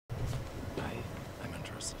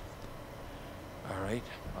Alright,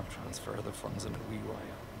 I'll transfer the funds in a wee while.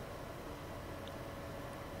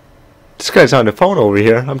 This guy's on the phone over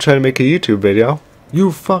here. I'm trying to make a YouTube video.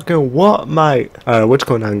 You fucking what, mate? Alright, what's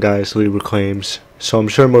going on, guys? Lee Reclaims. So I'm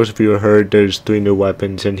sure most of you have heard there's 3 new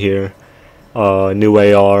weapons in here. New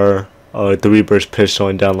AR, 3-burst pistol,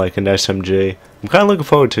 and down like an SMG. I'm kind of looking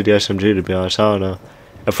forward to the SMG, to be honest. I don't know.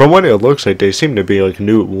 And from what it looks like, they seem to be like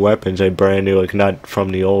new weapons, like brand new, like not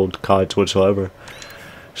from the old CODs whatsoever.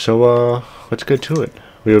 So let's get to it.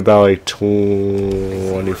 We have about like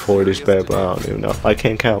 24 this bad, but I don't even know. I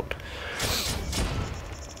can't count.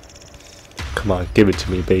 Come on, give it to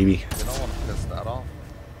me, baby. You don't want to piss that off.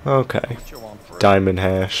 Okay. What you want for it? Diamond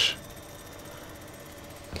hash.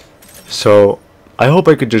 So I hope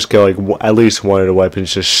I could just get like at least one of the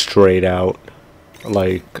weapons just straight out,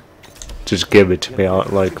 like just give it to me. I'll,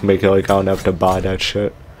 like make it like I don't have to buy that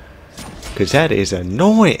shit, cause that is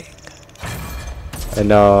annoying. And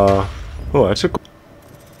oh, that's a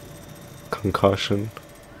concussion.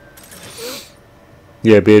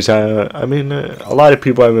 Yeah, because I mean, a lot of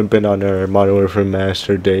people haven't been on their Modern Warfare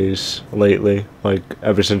Master days lately. Like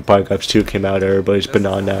ever since Black Ops 2 came out, everybody's been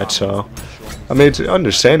on that. So, I mean, it's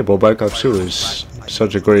understandable. Black Ops 2 is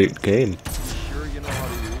such a great game. Sure you know how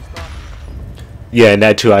to use that? Yeah, and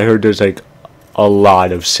that too. I heard there's like a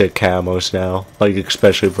lot of sick camos now, like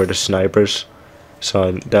especially for the snipers.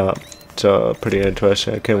 So that's pretty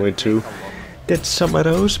interesting. I can't wait to get some of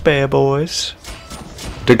those bad boys.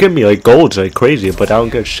 They're giving me like golds like crazy, but I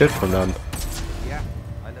don't get shit from them. Yeah,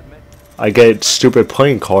 I'll admit. I get stupid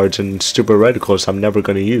playing cards and stupid reticles I'm never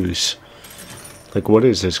gonna use. Like, what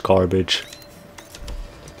is this garbage?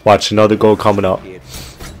 Watch, another goal coming up.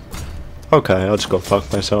 Okay, I'll just go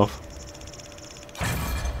fuck myself.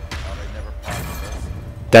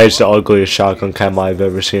 That is the ugliest shotgun camo I've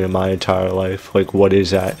ever seen in my entire life. Like, what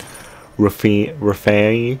is that?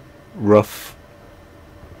 Rafan?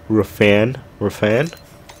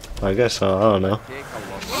 I guess so, I don't know.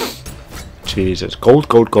 Jesus. Gold,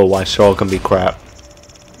 why so all can be crap.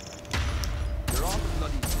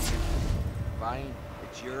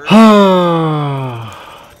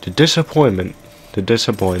 The disappointment.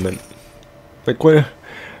 Like, where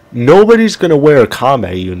nobody's gonna wear a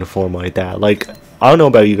combat uniform like that. Like, I don't know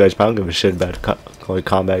about you guys, but I don't give a shit about like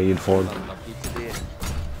combat uniform.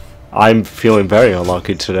 I'm feeling very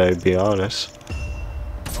unlucky today, to be honest.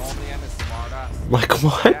 Like,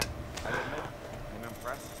 what?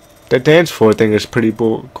 That dance floor thing is pretty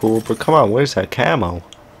cool, but come on, where's that camo?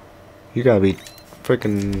 You gotta be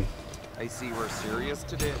freaking. I see we're serious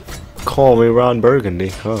today. Call me Ron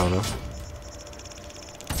Burgundy. I don't know. That's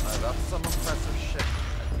some impressive shit.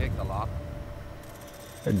 I take the lot.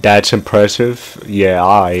 That's impressive? Yeah,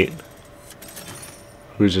 alright.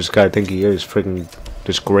 Who's this guy think he is? Freaking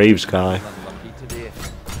this Graves guy. Unlucky today.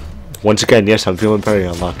 Once again, yes, I'm feeling very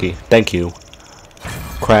unlucky. Thank you.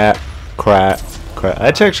 Crap.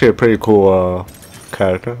 That's actually a pretty cool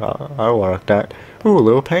character. I like that. Ooh, a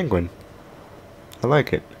little penguin. I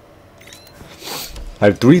like it. I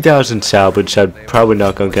have 3,000 salvage. That's probably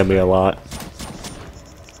not gonna get me a lot.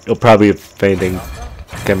 It'll probably, if anything,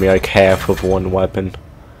 get me like half of one weapon.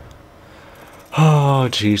 Oh,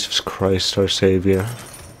 Jesus Christ, our Savior.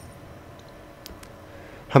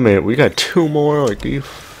 I mean, we got 2 more. Like, you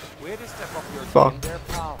fuck.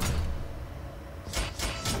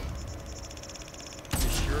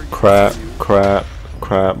 Crap.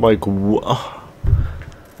 Like,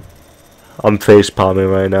 I'm face palming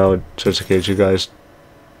right now, just in case you guys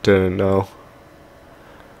didn't know.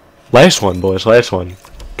 Last one, boys, last one.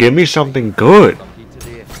 Give me something good.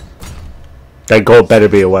 That gold better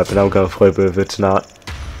be a weapon. I'm gonna flip it if it's not.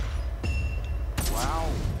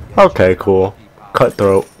 Okay, cool.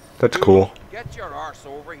 Cutthroat. That's cool. Get your arse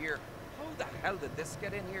over here. How the hell did this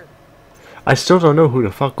get in here? I still don't know who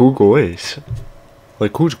the fuck Google is.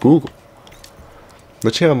 Like, who's Google?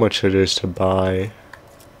 Let's see how much it is to buy.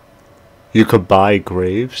 You could buy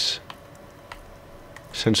Graves?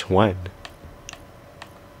 Since when?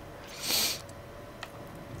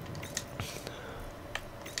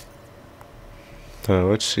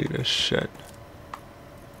 Let's see this shit.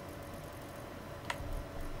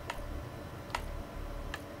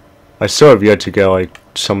 I still have yet to get like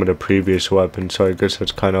some of the previous weapons, so I guess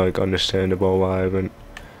that's kind of like understandable why I haven't.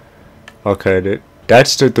 Okay,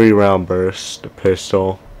 that's the 3-round burst, the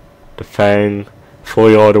pistol, the Fang,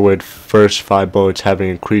 fully auto with first 5 bullets having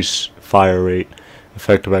increased fire rate,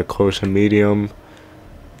 effective at close and medium.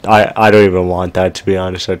 I don't even want that, to be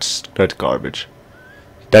honest. That's garbage.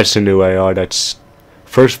 That's the new AR. That's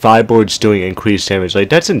first 5 bullets doing increased damage. Like,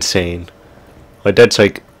 that's insane. Like, that's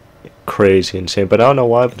like crazy insane. But I don't know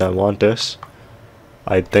why, but I want this.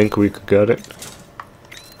 I think we could get it.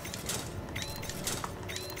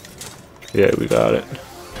 Yeah, we got it.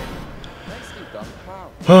 Nicely done,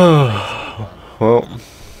 pal. Well,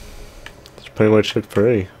 that's pretty much it for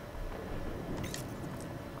me.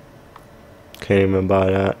 Can't even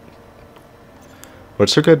buy that.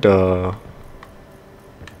 What's a good, does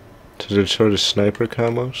it show the sniper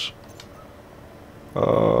camos?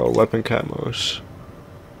 Weapon camos.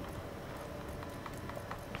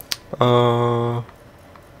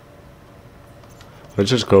 Let's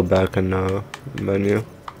just go back in the menu.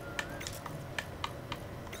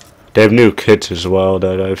 They have new kits as well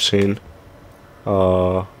that I've seen.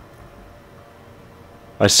 I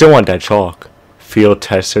still want that chalk. Field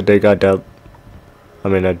tested, they got that. I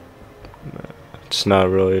mean, it's not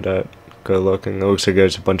really that good looking. It looks like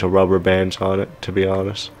there's a bunch of rubber bands on it, to be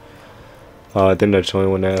honest. I think that's the only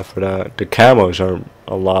one they have for that. The camos are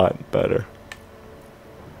a lot better.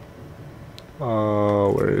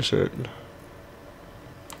 Where is it?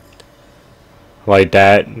 Like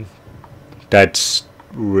that. That's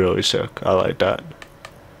really sick. I like that.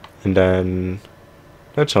 And then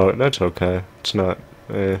that's all. That's okay. It's not.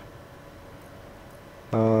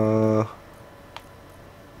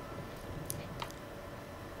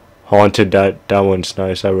 Haunted. That one's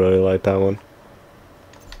nice. I really like that one.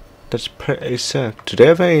 That's pretty sick. Do they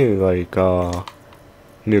have any like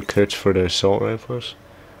new kits for the assault rifles?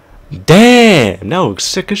 Damn, that looks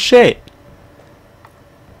sick as shit.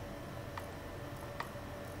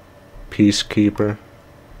 Peacekeeper.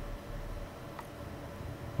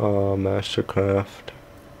 Mastercraft.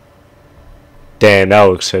 Damn, that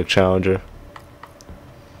looks sick, Challenger.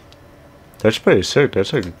 That's pretty sick.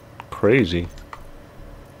 That's like crazy.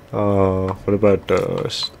 What about the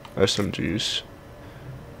SMGs?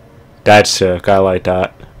 That's sick. I like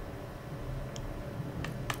that.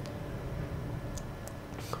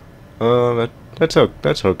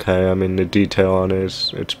 That's okay. I mean, the detail on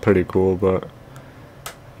it it's pretty cool, but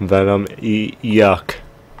Venom, yuck,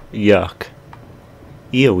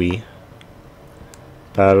 ewy.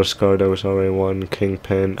 Battle Scar, that was already one.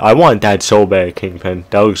 Kingpin, I want that so bad. Kingpin,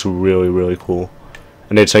 that looks really cool,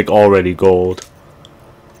 and it's like already gold.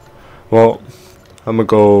 Well, I'm gonna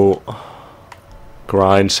go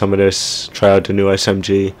grind some of this, try out the new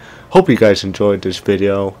SMG. Hope you guys enjoyed this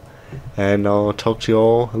video, and I'll talk to you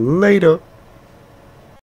all later.